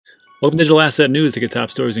Welcome to Digital Asset News to get top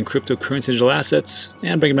stories in cryptocurrency digital assets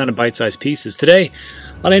and bring them down to bite-sized pieces. Today,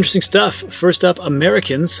 a lot of interesting stuff. First up,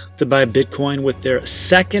 Americans to buy Bitcoin with their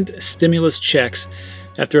second stimulus checks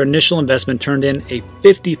after initial investment turned in a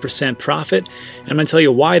 50% profit. And I'm going to tell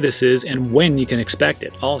you why this is and when you can expect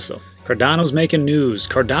it also. Cardano's making news.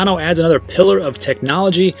 Cardano adds another pillar of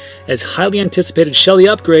technology as highly anticipated Shelly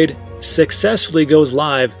upgrade successfully goes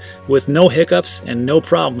live with no hiccups and no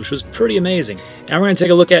problem, which was pretty amazing. Now we're going to take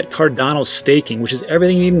a look at Cardano staking, which is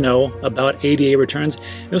everything you need to know about ADA returns.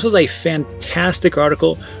 This was a fantastic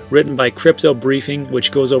article written by Crypto Briefing,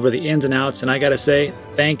 which goes over the ins and outs, and I gotta say,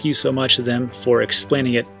 thank you so much to them for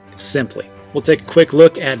explaining it simply. We'll take a quick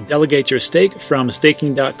look at Delegate Your Stake from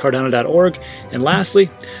staking.cardano.org. And lastly,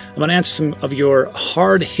 I'm going to answer some of your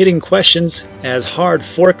hard-hitting questions as hard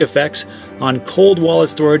fork effects on cold wallet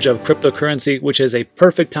storage of cryptocurrency, which is a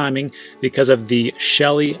perfect timing because of the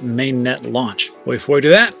Shelly mainnet launch. But before we do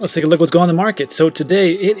that, let's take a look at what's going on in the market. So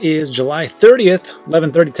today it is July 30th,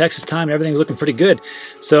 11:30 Texas time. Everything's looking pretty good.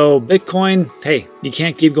 So Bitcoin, hey, you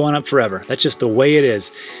can't keep going up forever. That's just the way it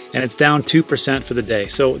is. And it's down 2% for the day.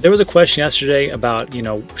 So there was a question yesterday about,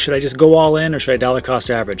 should I just go all in or should I dollar cost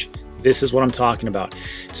average? This is what I'm talking about.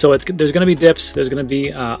 So there's going to be dips, there's going to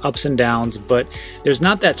be ups and downs, but there's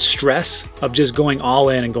not that stress of just going all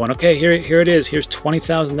in and going, okay, here it is, here's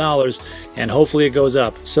 $20,000, and hopefully it goes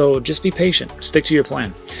up. So just be patient, stick to your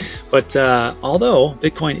plan. But although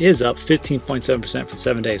Bitcoin is up 15.7% for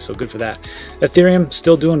 7 days, so good for that. Ethereum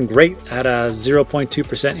still doing great at a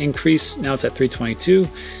 0.2% increase. Now it's at 322.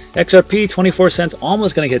 XRP 24 cents,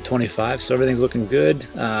 almost going to get 25, so everything's looking good.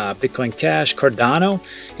 Bitcoin Cash, Cardano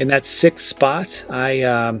in that 6th spot.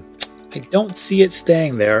 I don't see it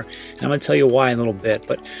staying there, and I'm going to tell you why in a little bit.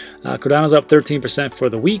 But Cardano's up 13% for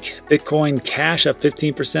the week. Bitcoin Cash up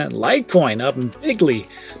 15%. Litecoin up bigly,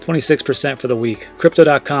 26% for the week.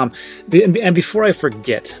 Crypto.com. And before I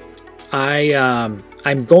forget,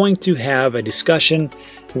 I'm going to have a discussion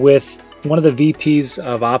with one of the VPs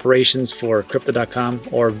of operations for Crypto.com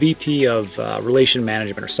or VP of relation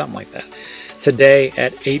management or something like that today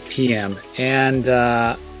at 8 p.m. And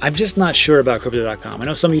I'm just not sure about Crypto.com. I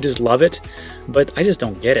know some of you just love it, but I just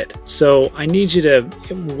don't get it. So I need you to,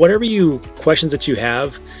 whatever questions that you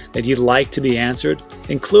have that you'd like to be answered,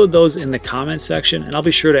 include those in the comment section, and I'll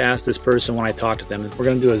be sure to ask this person when I talk to them. We're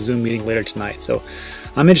going to do a Zoom meeting later tonight, so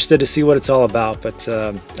I'm interested to see what it's all about. But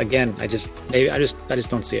again, I just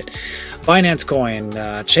don't see it. Binance Coin,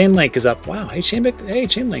 Chainlink is up. Wow, hey Chainlink,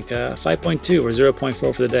 5.2 or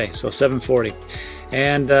 0.4 for the day, so 740.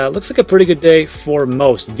 And looks like a pretty good day for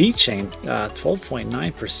most. VeChain,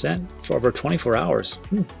 12.9% for over 24 hours.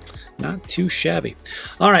 Not too shabby.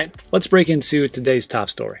 All right, let's break into today's top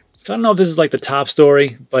story. So I don't know if this is like the top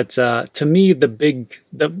story, but to me the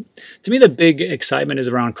big excitement is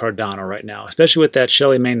around Cardano right now, especially with that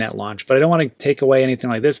Shelly mainnet launch. But I don't want to take away anything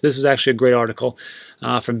like this. This was actually a great article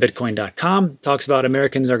from Bitcoin.com. Talks about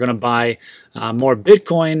Americans are going to buy more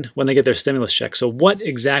Bitcoin when they get their stimulus check. So what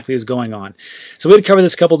exactly is going on? So we had covered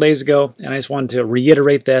this a couple days ago, and I just wanted to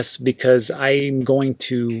reiterate this because I'm going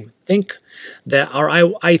to think that,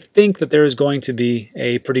 I think that there is going to be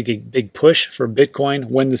a pretty big push for Bitcoin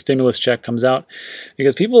when the stimulus check comes out,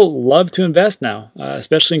 because people love to invest now,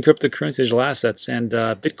 especially in cryptocurrency digital assets, and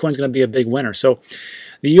Bitcoin's going to be a big winner. So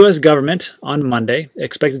the U.S. government on Monday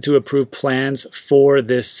expected to approve plans for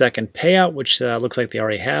this second payout, which looks like they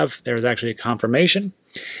already have. There was actually a confirmation.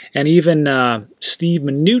 And even Steve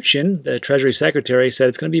Mnuchin, the Treasury Secretary, said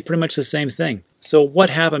it's going to be pretty much the same thing. So what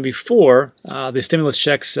happened before the stimulus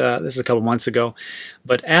checks, this is a couple months ago,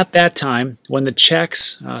 but at that time, when the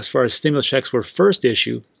checks, as far as stimulus checks were first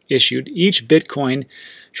issued, each Bitcoin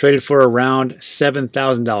traded for around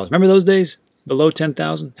 $7,000. Remember those days? Below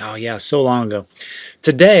 10,000? Oh yeah, so long ago.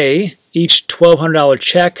 Today, each $1,200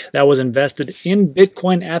 check that was invested in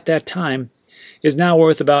Bitcoin at that time is now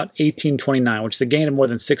worth about $1,829, which is a gain of more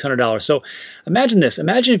than $600. So imagine this.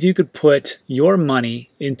 Imagine if you could put your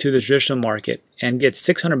money into the traditional market and get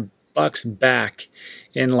 $600 back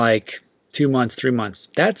in like 2 months, 3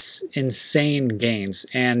 months. That's insane gains.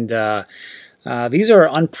 And these are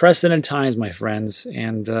unprecedented times, my friends.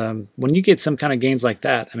 And when you get some kind of gains like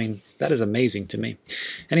that, I mean, that is amazing to me.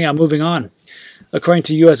 Anyhow, moving on. According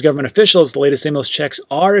to U.S. government officials, the latest stimulus checks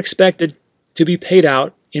are expected to be paid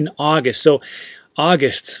out in August. So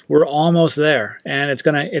August, we're almost there, and it's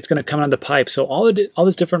gonna come on the pipe. So all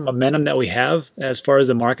this different momentum that we have as far as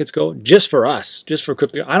the markets go, just for us, just for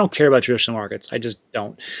crypto. I don't care about traditional markets. I just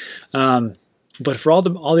don't. But for all the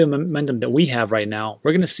momentum that we have right now,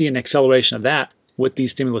 we're going to see an acceleration of that with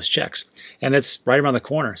these stimulus checks, and it's right around the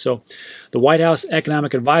corner. So the White House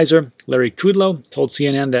economic advisor, Larry Kudlow, told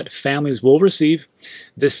CNN that families will receive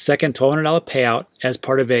this second $1,200 payout as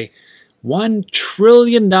part of a $1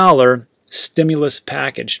 trillion stimulus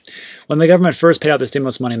package. When the government first paid out the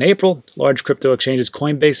stimulus money in April, large crypto exchanges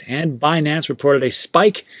Coinbase and Binance reported a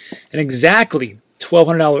spike in exactly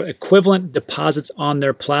 $1,200 equivalent deposits on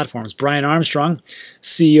their platforms. Brian Armstrong,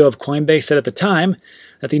 CEO of Coinbase, said at the time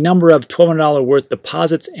that the number of $1,200 worth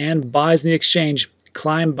deposits and buys in the exchange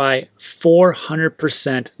climbed by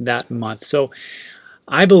 400% that month. So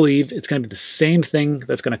I believe it's going to be the same thing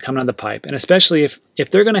that's going to come down the pipe. And especially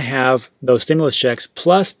if they're going to have those stimulus checks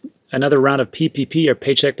plus another round of PPP or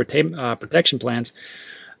paycheck protection plans,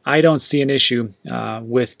 I don't see an issue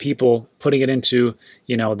with people putting it into,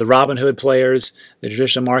 the Robinhood players, the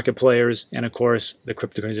traditional market players, and of course the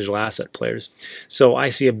cryptocurrency digital asset players. So I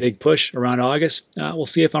see a big push around August. We'll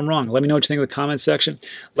see if I'm wrong. Let me know what you think in the comments section.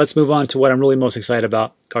 Let's move on to what I'm really most excited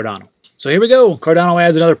about, Cardano. So here we go. Cardano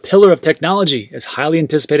adds another pillar of technology as highly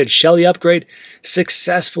anticipated Shelley upgrade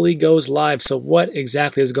successfully goes live. So what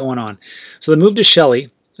exactly is going on? So the move to Shelley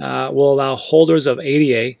will allow holders of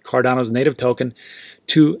ADA, Cardano's native token,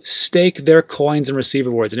 to stake their coins and receive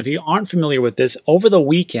rewards. And if you aren't familiar with this, over the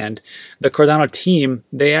weekend, the Cardano team,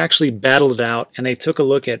 they actually battled it out and they took a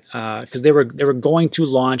look at, because they were going to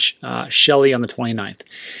launch Shelley on the 29th.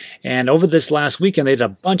 And over this last weekend, they did a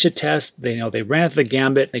bunch of tests. They ran through the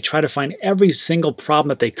gambit. They tried to find every single problem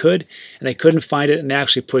that they could, and they couldn't find it, and they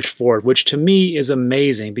actually pushed forward, which to me is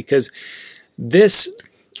amazing because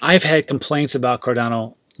I've had complaints about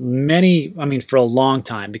Cardano for a long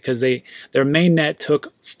time because their mainnet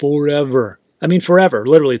took forever. Forever,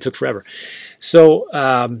 literally took forever. So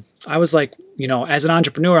I was like, as an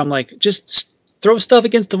entrepreneur, I'm like, just throw stuff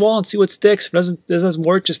against the wall and see what sticks. If it doesn't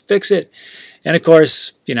work, just fix it. And of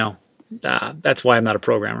course, that's why I'm not a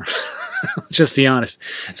programmer. Just be honest.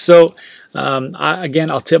 So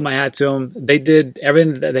I'll tip my hat to them. They did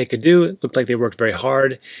everything that they could do. It looked like they worked very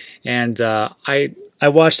hard. And I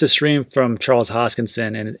watched the stream from Charles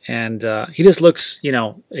Hoskinson, and he just looks,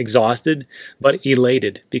 exhausted, but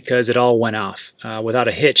elated because it all went off without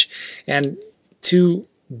a hitch. And to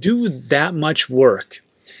do that much work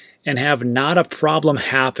and have not a problem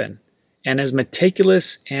happen, and as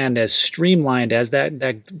meticulous and as streamlined as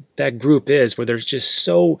that group is, where they're just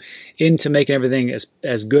so into making everything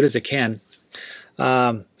as good as it can,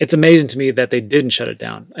 it's amazing to me that they didn't shut it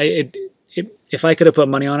down. If I could have put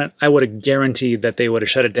money on it, I would have guaranteed that they would have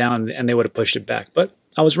shut it down and they would have pushed it back. But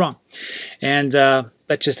I was wrong, and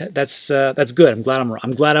that's good.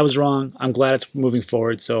 I'm glad I was wrong. I'm glad it's moving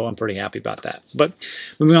forward, so I'm pretty happy about that. But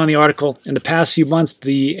moving on the article, in the past few months,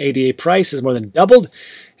 the ADA price has more than doubled,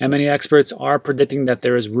 and many experts are predicting that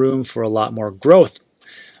there is room for a lot more growth.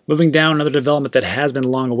 Moving down, another development that has been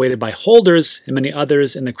long awaited by holders and many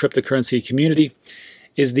others in the cryptocurrency community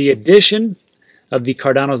is the addition of the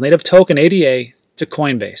Cardano's native token ADA to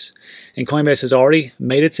Coinbase. And Coinbase has already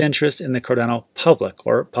made its interest in the Cardano public,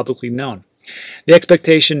 or publicly known. The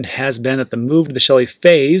expectation has been that the move to the Shelley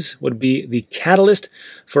phase would be the catalyst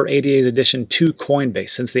for ADA's addition to Coinbase,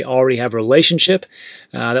 since they already have a relationship.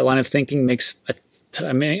 That line of thinking makes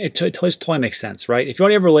it totally makes sense, right? If you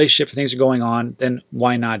already have a relationship and things are going on, then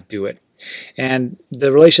why not do it? And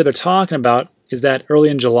the relationship they're talking about is that early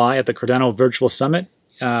in July at the Cardano Virtual Summit,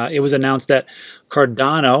 it was announced that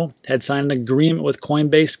Cardano had signed an agreement with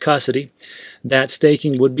Coinbase custody that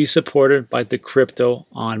staking would be supported by the crypto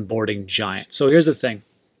onboarding giant. So here's the thing.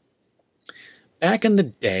 Back in the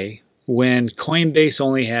day when Coinbase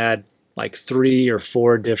only had like 3 or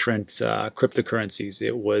 4 different cryptocurrencies,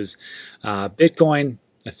 it was Bitcoin,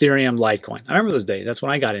 Ethereum, Litecoin. I remember those days. That's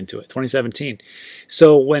when I got into it, 2017.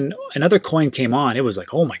 So when another coin came on, it was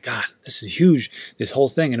like, oh my God, this is huge, this whole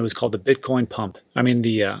thing. And it was called the Bitcoin pump. I mean,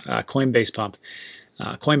 the Coinbase pump,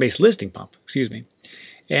 Coinbase listing pump, excuse me.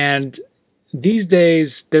 And these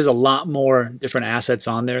days, there's a lot more different assets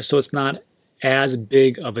on there. So it's not as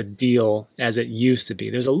big of a deal as it used to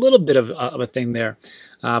be. There's a little bit of a thing there,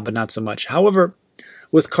 but not so much. However,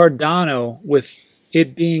 with Cardano, with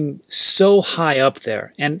it being so high up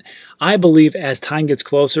there, and I believe as time gets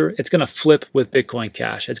closer, it's going to flip with Bitcoin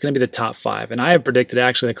Cash. It's going to be the top 5, and I have predicted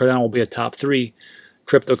actually that Cardano will be a top 3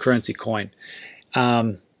 cryptocurrency coin.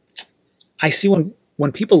 I see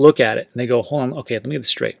when people look at it and they go, hold on, okay, let me get this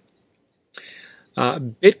straight.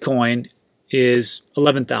 Bitcoin is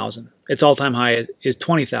 11,000. Its all-time high is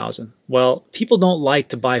 20,000. Well, people don't like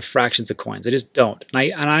to buy fractions of coins. They just don't.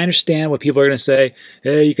 And I understand what people are going to say.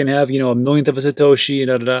 Hey, you can have, a millionth of a Satoshi,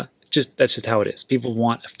 da da da. That's just how it is. People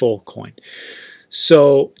want a full coin.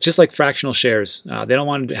 So just like fractional shares, they don't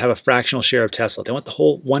want to have a fractional share of Tesla. They want the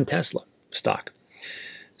whole one Tesla stock.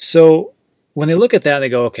 So when they look at that, they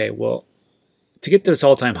go, okay, well, to get to this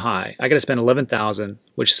all-time high, I got to spend 11,000,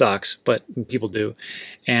 which sucks, but people do,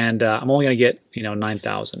 and I'm only going to get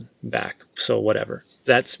 9,000 back. So whatever.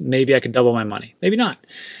 That's maybe I could double my money, maybe not.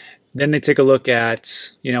 Then they take a look at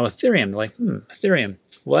Ethereum. They're like, Ethereum.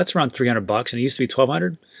 Well, that's around $300, and it used to be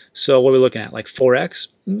 1,200. So what are we looking at? Like 4x?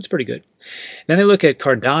 That's pretty good. Then they look at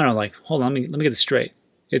Cardano. Like, hold on, let me get this straight.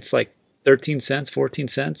 It's like 13 cents, 14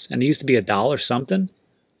 cents, and it used to be $1 something.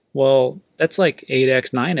 Well, that's like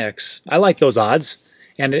 8x, 9x. I like those odds.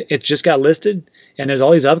 And it just got listed, and there's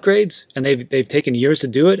all these upgrades, and they've taken years to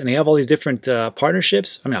do it, and they have all these different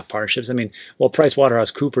partnerships. I mean, not partnerships. I mean, well,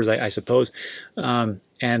 PricewaterhouseCoopers, I suppose.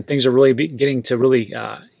 And things are really getting to really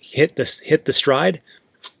hit the stride.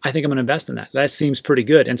 I think I'm going to invest in that. That seems pretty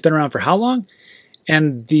good. And it's been around for how long?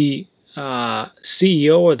 And the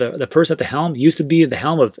CEO or the person at the helm used to be at the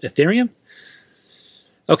helm of Ethereum.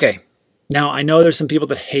 Okay. Now, I know there's some people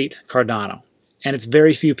that hate Cardano, and it's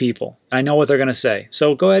very few people. I know what they're going to say.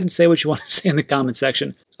 So go ahead and say what you want to say in the comment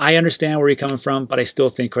section. I understand where you're coming from, but I still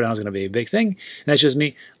think Cardano is going to be a big thing. And that's just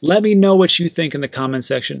me. Let me know what you think in the comment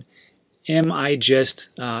section. Am I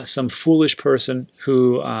just some foolish person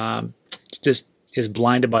who just is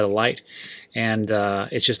blinded by the light, and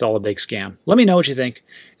it's just all a big scam? Let me know what you think,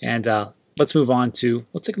 and let's move on to,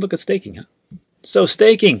 let's take a look at staking. So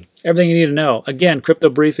staking, everything you need to know. Again, crypto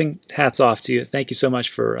briefing, hats off to you. Thank you so much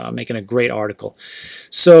for making a great article.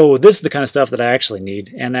 So this is the kind of stuff that I actually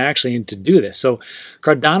need, and I actually need to do this. So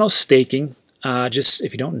Cardano staking, just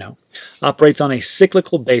if you don't know, operates on a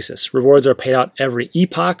cyclical basis. Rewards are paid out every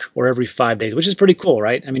epoch or every 5 days, which is pretty cool,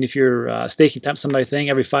 right? I mean, if you're staking somebody thing,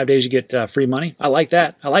 every 5 days you get free money. I like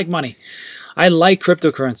that. I like money. I like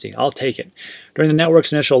cryptocurrency. I'll take it. During the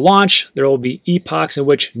network's initial launch, there will be epochs in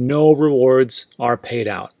which no rewards are paid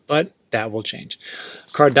out, but that will change.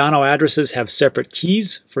 Cardano addresses have separate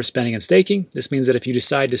keys for spending and staking. This means that if you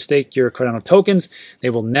decide to stake your Cardano tokens, they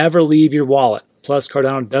will never leave your wallet. Plus,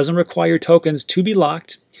 Cardano doesn't require your tokens to be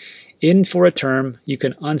locked in for a term. You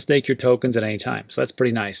can unstake your tokens at any time. So that's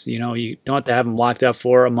pretty nice. You don't have to have them locked up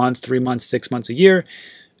for a month, 3 months, 6 months, a year.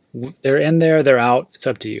 They're in there, they're out. It's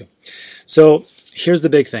up to you. So here's the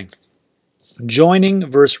big thing. Joining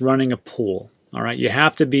versus running a pool. All right, you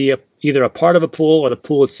have to be either a part of a pool or the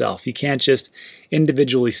pool itself. You can't just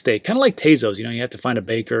individually stake. Kind of like Tezos, you have to find a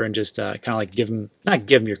baker and just kind of like not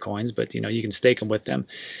give them your coins, but you can stake them with them.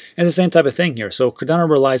 And it's the same type of thing here. So Cardano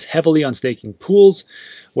relies heavily on staking pools,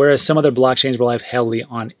 whereas some other blockchains rely heavily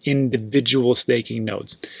on individual staking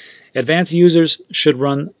nodes. Advanced users should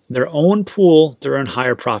run their own pool to earn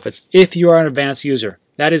higher profits. If you are an advanced user,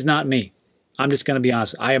 that is not me. I'm just going to be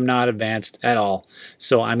honest. I am not advanced at all,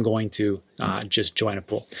 so I'm going to just join a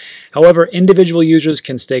pool. However, individual users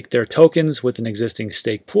can stake their tokens with an existing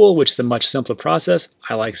stake pool, which is a much simpler process.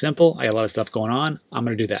 I like simple. I got a lot of stuff going on. I'm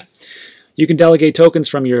going to do that. You can delegate tokens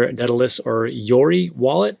from your Daedalus or Yori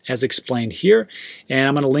wallet, as explained here. And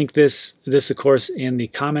I'm going to link this of course, in the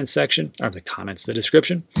comments section, or the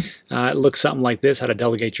description. It looks something like this, how to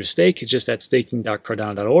delegate your stake. It's just at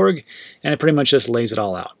staking.cardano.org, and it pretty much just lays it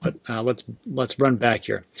all out. But let's run back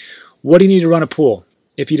here. What do you need to run a pool?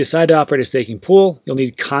 If you decide to operate a staking pool, you'll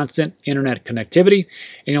need constant internet connectivity,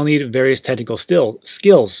 and you'll need various technical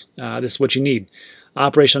skills. This is what you need.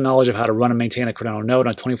 Operational knowledge of how to run and maintain a Cardano node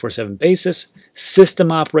on a 24/7 basis, system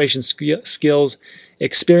operation skills,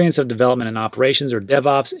 experience of development and operations or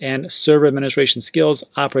DevOps, and server administration skills,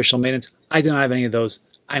 operational maintenance. I do not have any of those.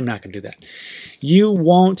 I'm not going to do that. You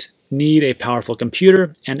won't need a powerful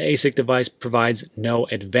computer, and ASIC device provides no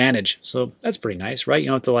advantage. So that's pretty nice, right? You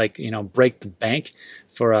don't have to break the bank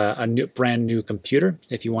for a brand new computer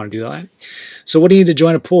if you want to do that. So what do you need to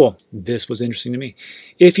join a pool? This was interesting to me.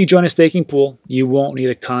 If you join a staking pool, you won't need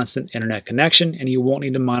a constant internet connection, and you won't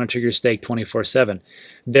need to monitor your stake 24/7.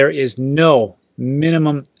 There is no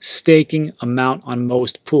minimum staking amount on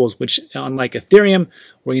most pools, which unlike Ethereum,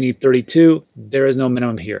 where you need 32, there is no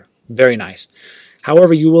minimum here. Very nice.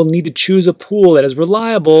 However, you will need to choose a pool that is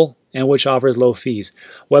reliable and which offers low fees.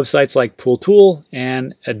 Websites like PoolTool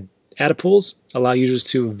and Adapools allow users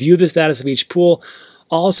to view the status of each pool.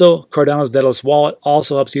 Also, Cardano's Daedalus wallet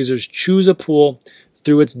also helps users choose a pool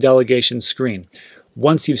through its delegation screen.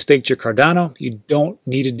 Once you've staked your Cardano, you don't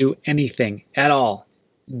need to do anything at all.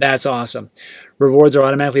 That's awesome. Rewards are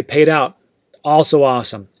automatically paid out. Also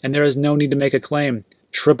awesome. And there is no need to make a claim.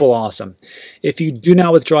 Triple awesome. If you do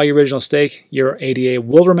not withdraw your original stake, your ADA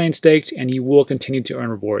will remain staked and you will continue to earn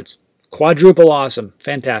rewards. Quadruple awesome.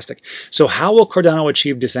 Fantastic. So how will Cardano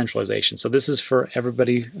achieve decentralization? So this is for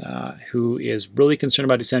everybody who is really concerned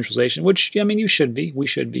about decentralization, which, I mean, you should be. We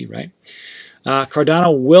should be, right?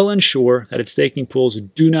 Cardano will ensure that its staking pools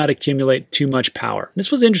do not accumulate too much power.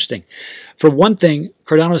 This was interesting. For one thing,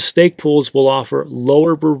 Cardano's stake pools will offer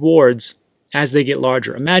lower rewards as they get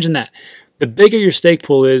larger. Imagine that. The bigger your stake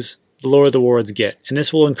pool is, the lower the rewards get. And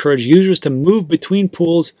this will encourage users to move between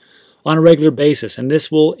pools on a regular basis. And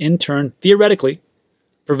this will, in turn, theoretically,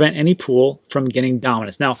 prevent any pool from getting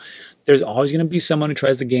dominance. Now, there's always going to be someone who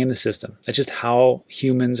tries to game the system. That's just how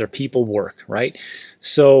humans or people work, right?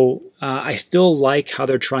 So I still like how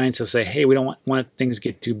they're trying to say, hey, we don't want things to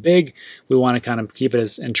get too big. We want to kind of keep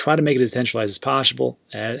it and try to make it as decentralized as possible.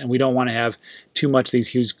 And we don't want to have too much of these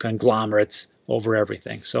huge conglomerates over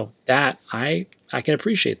everything. So that, I can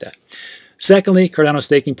appreciate that. Secondly, Cardano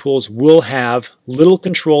staking pools will have little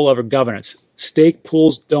control over governance. Stake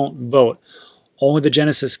pools don't vote. Only the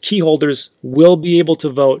Genesis key holders will be able to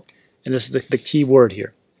vote, and this is the key word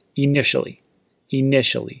here, initially.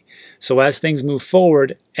 Initially. So as things move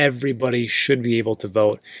forward, everybody should be able to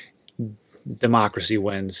vote. Democracy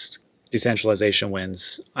wins. Decentralization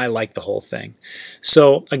wins. I like the whole thing.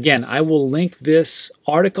 So again, I will link this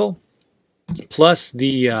article plus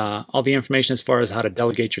all the information as far as how to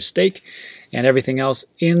delegate your stake and everything else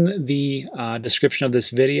in the description of this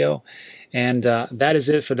video. And that is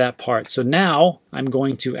it for that part. So now I'm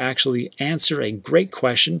going to actually answer a great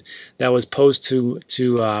question that was posed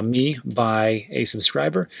to me by a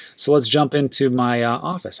subscriber. So let's jump into my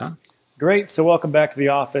office, huh? Great. So welcome back to the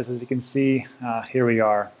office. As you can see, here we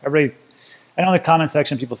are. Everybody, I know in the comment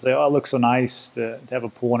section people say, oh, it looks so nice to have a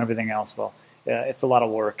pool and everything else. Well, it's a lot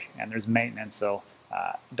of work and there's maintenance, so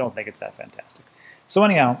don't think it's that fantastic. So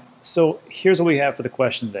anyhow, so here's what we have for the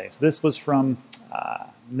question today. So this was from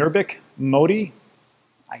Nurbik Modi.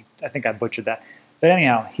 I think I butchered that. But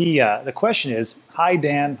anyhow, the question is, hi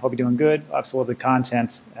Dan, hope you're doing good. I also love the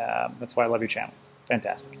content. That's why I love your channel.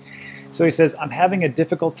 Fantastic. So he says, I'm having a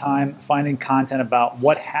difficult time finding content about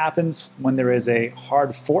what happens when there is a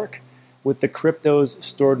hard fork with the cryptos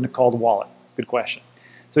stored in a cold wallet. Good question.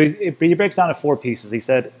 So he breaks down to 4 pieces. He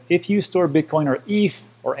said, if you store Bitcoin or ETH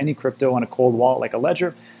or any crypto on a cold wallet like a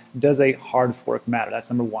Ledger, does a hard fork matter? That's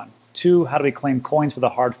number 1. 2, how do we claim coins for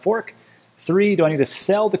the hard fork? 3, do I need to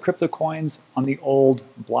sell the crypto coins on the old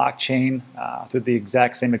blockchain through the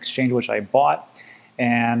exact same exchange which I bought?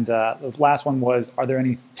 And the last one was, are there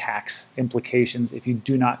any tax implications if you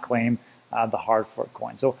do not claim the hard fork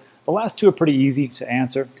coin? So the last 2 are pretty easy to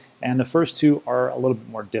answer, and the first 2 are a little bit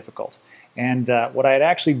more difficult. And what I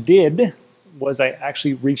actually did was I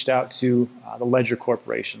actually reached out to the Ledger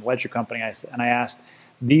Corporation, Ledger Company, and I asked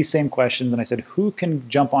these same questions, and I said, who can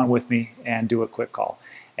jump on with me and do a quick call?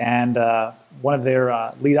 And one of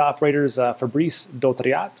their lead operators, Fabrice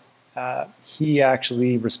Dautriat, he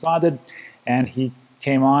actually responded, and he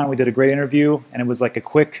came on. We did a great interview, and it was like a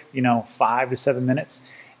quick, 5 to 7 minutes.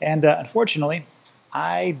 And unfortunately,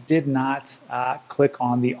 I did not click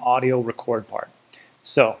on the audio record part.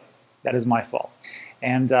 So that is my fault.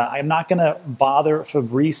 And I'm not going to bother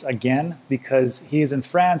Fabrice again because he is in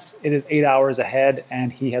France. It is 8 hours ahead,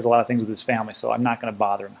 and he has a lot of things with his family, so I'm not going to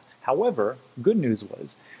bother him. However, good news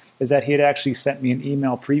is that he had actually sent me an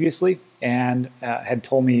email previously and had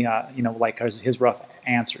told me, like his rough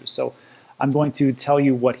answers. So I'm going to tell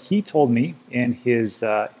you what he told me in his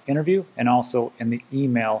interview and also in the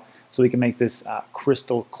email so we can make this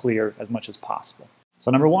crystal clear as much as possible. So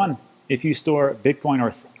number 1, if you store Bitcoin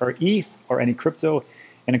or ETH or any crypto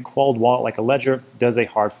in a cold wallet like a Ledger, does a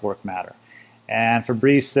hard fork matter? And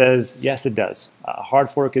Fabrice says, yes, it does. A hard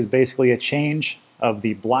fork is basically a change of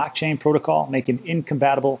the blockchain protocol, making it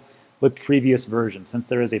incompatible with previous versions. Since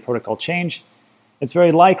there is a protocol change, it's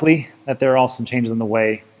very likely that there are also some changes in the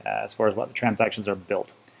way as far as what the transactions are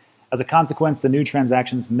built. As a consequence, the new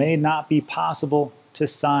transactions may not be possible to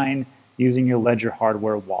sign using your Ledger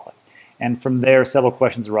hardware wallet. And from there, several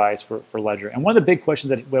questions arise for Ledger. And one of the big questions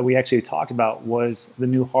that we actually talked about was the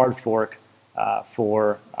new hard fork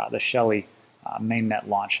for the Shelley mainnet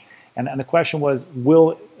launch. And the question was,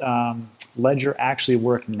 will Ledger actually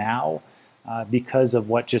work now because of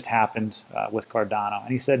what just happened with Cardano?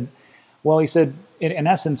 And he said, well, in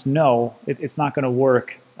essence, no, it's not going to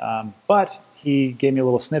work. But he gave me a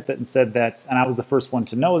little snippet and said that, and I was the first one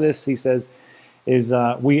to know this, he says,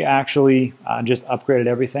 we actually just upgraded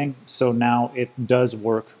everything, so now it does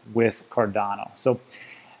work with Cardano. So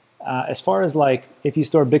as far as like if you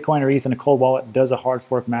store Bitcoin or ETH in a cold wallet, does a hard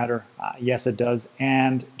fork matter? Yes, it does.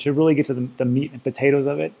 And to really get to the meat and potatoes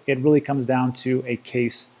of it, it really comes down to a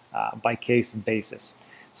case by case basis.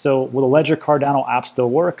 So will the Ledger Cardano app still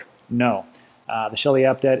work? No. The Shelley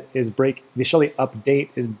update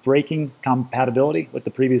is breaking compatibility with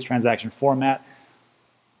the previous transaction format,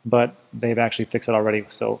 but they've actually fixed it already,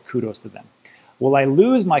 so kudos to them. Will I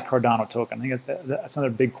lose my Cardano token? I think that's another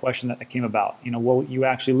big question that came about. Will you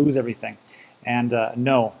actually lose everything? And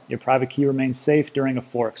no, your private key remains safe during a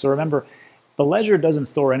fork. So remember, the ledger doesn't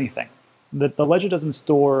store anything. The ledger doesn't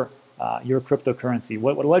store your cryptocurrency.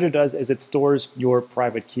 What a ledger does is it stores your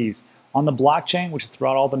private keys. On the blockchain, which is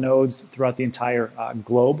throughout all the nodes, throughout the entire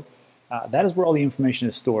globe, that is where all the information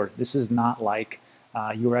is stored. This is not like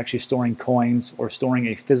you're actually storing coins or storing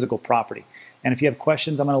a physical property. And if you have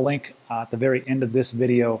questions, I'm going to link at the very end of this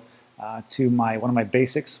video to one of my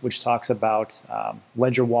basics, which talks about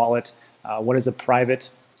Ledger Wallet, what is a private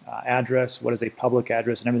address, what is a public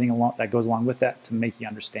address, and everything that goes along with that to make you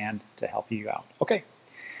understand, to help you out. Okay,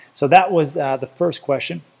 so that was the first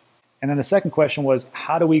question. And then the second question was,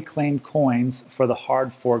 how do we claim coins for the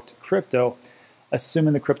hard forked crypto,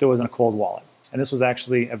 assuming the crypto was in a cold wallet? And this was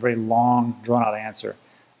actually a very long, drawn out answer,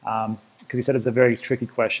 because he said it's a very tricky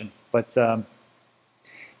question. But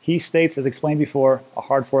he states, as explained before, a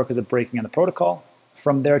hard fork is a breaking in the protocol.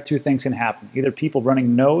 From there, two things can happen. Either people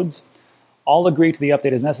running nodes all agree to the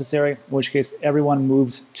update as necessary, in which case everyone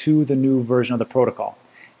moves to the new version of the protocol.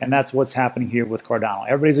 And that's what's happening here with Cardano.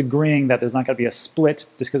 Everybody's agreeing that there's not going to be a split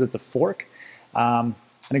just because it's a fork. An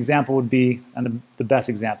example would be, and the best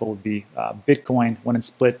example would be Bitcoin when it's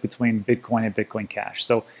split between Bitcoin and Bitcoin Cash.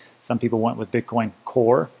 So some people went with Bitcoin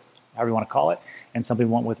Core, however you want to call it, and some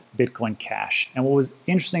people went with Bitcoin Cash. And what was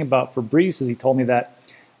interesting about Fabrice is he told me that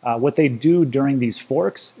what they do during these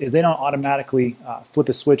forks is they don't automatically flip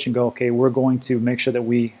a switch and go, okay, we're going to make sure that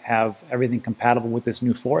we have everything compatible with this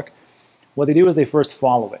new fork. What they do is they first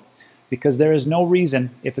follow it, because there is no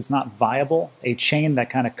reason, if it's not viable, a chain that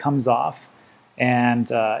kind of comes off and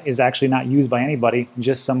is actually not used by anybody,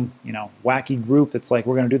 just some wacky group that's like,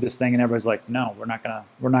 we're going to do this thing, and everybody's like, no, we're not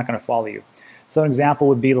going to follow you. So an example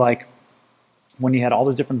would be like when you had all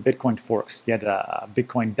those different Bitcoin forks. You had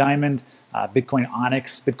Bitcoin Diamond, Bitcoin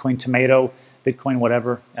Onyx, Bitcoin Tomato, Bitcoin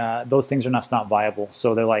whatever. Those things are not viable,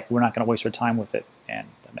 so they're like, we're not going to waste our time with it, and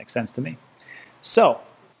that makes sense to me. So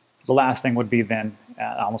the last thing would be then,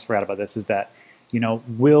 I almost forgot about this, is that,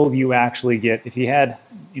 will you actually get, if you had,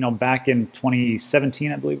 back in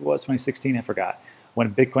 2017, I believe it was, 2016, I forgot,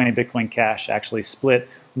 when Bitcoin and Bitcoin Cash actually split,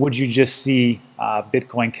 would you just see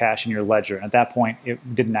Bitcoin Cash in your ledger? And at that point,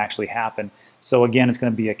 it didn't actually happen. So again, it's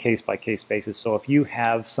going to be a case-by-case basis. So if you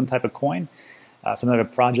have some type of coin, some type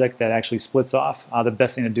of project that actually splits off, the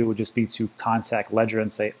best thing to do would just be to contact Ledger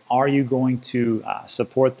and say, are you going to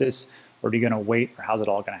support this? Or are you going to wait, or how's it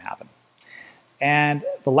all going to happen? And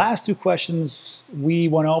the last two questions we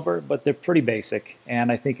went over, but they're pretty basic,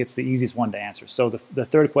 and I think it's the easiest one to answer. So the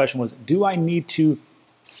third question was, do I need to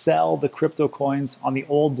sell the crypto coins on the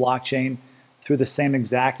old blockchain through the same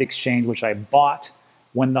exact exchange which I bought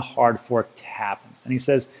when the hard fork happens? And he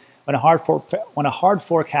says, when a hard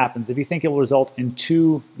fork happens, if you think it will result in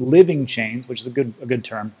two living chains, which is a good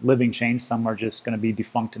term, living chains, some are just going to be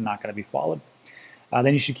defunct and not going to be followed,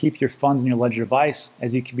 then you should keep your funds in your ledger device,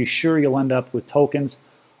 as you can be sure you'll end up with tokens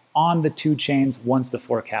on the two chains once the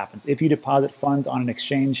fork happens. If you deposit funds on an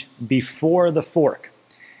exchange before the fork,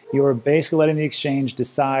 you are basically letting the exchange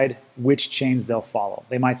decide which chains they'll follow.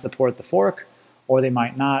 They might support the fork, or they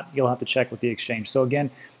might not. You'll have to check with the exchange. So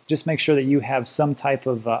again, just make sure that you have some type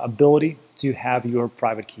of ability to have your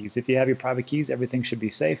private keys. If you have your private keys, everything should be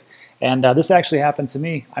safe. And this actually happened to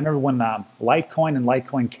me. I remember when Litecoin and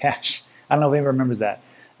Litecoin Cash, I don't know if anyone remembers that.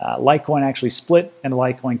 Litecoin actually split into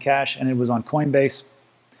Litecoin Cash, and it was on Coinbase,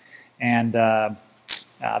 and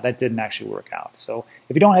that didn't actually work out. So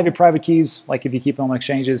if you don't have your private keys, like if you keep them on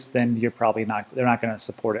exchanges, then you're probably they're not going to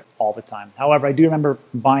support it all the time. However, I do remember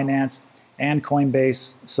Binance and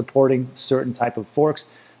Coinbase supporting certain type of forks,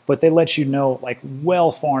 but they let you know like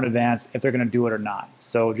well far in advance if they're going to do it or not.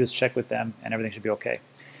 So just check with them, and everything should be okay.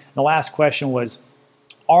 And the last question was,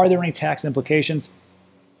 are there any tax implications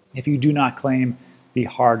if you do not claim the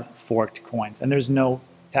hard forked coins? And there's no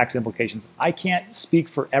tax implications. I can't speak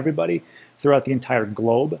for everybody throughout the entire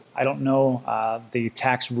globe. I don't know the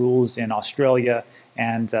tax rules in Australia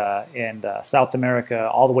and South America,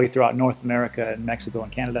 all the way throughout North America and Mexico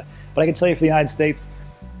and Canada. But I can tell you for the United States,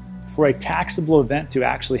 for a taxable event to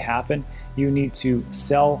actually happen, you need to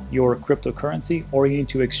sell your cryptocurrency, or you need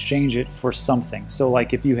to exchange it for something. So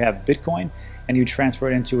like if you have Bitcoin and you transfer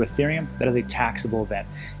it into Ethereum, that is a taxable event.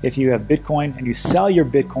 If you have Bitcoin and you sell your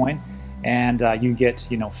Bitcoin and you get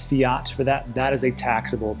fiat for that, that is a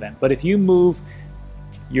taxable event. But if you move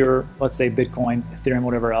your, let's say, Bitcoin, Ethereum,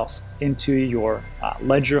 whatever else, into your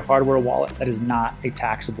Ledger hardware wallet. That is not a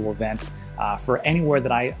taxable event for anywhere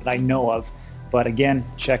that I know of. But again,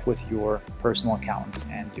 check with your personal accountant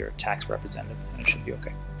and your tax representative, and it should be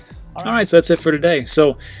okay. All right, so that's it for today.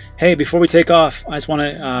 So, hey, before we take off, I just want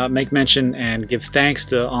to make mention and give thanks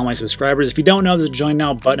to all my subscribers. If you don't know, there's a Join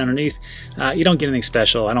Now button underneath. You don't get anything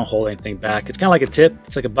special. I don't hold anything back. It's kind of like a tip.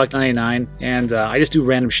 It's like $1.99, and I just do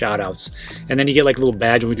random shout-outs. And then you get like a little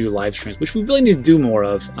badge when we do live streams, which we really need to do more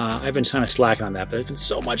of. I've been kind of slacking on that, but there's been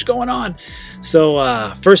so much going on.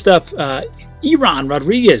 So, first up,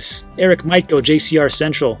 JohnRodgers, Eric Mitko, JCR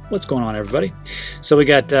Central. What's going on, everybody? So we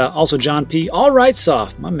got also John P. All right,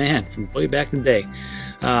 Soft, my man from way back in the day.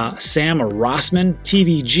 Sam Rossman,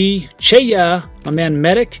 TVG, Cheya, my man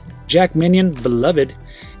Medic, Jack Minion, Beloved,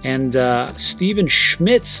 and Steven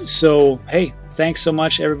Schmitz. So, hey, thanks so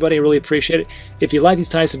much, everybody. I really appreciate it. If you like these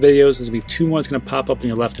types of videos, there's going to be 2 more that's going to pop up on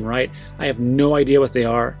your left and right. I have no idea what they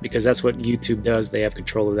are because that's what YouTube does. They have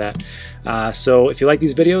control of that. So if you like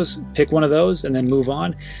these videos, pick one of those and then move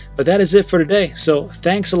on. But that is it for today. So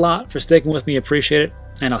thanks a lot for sticking with me. Appreciate it.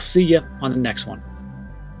 And I'll see you on the next one.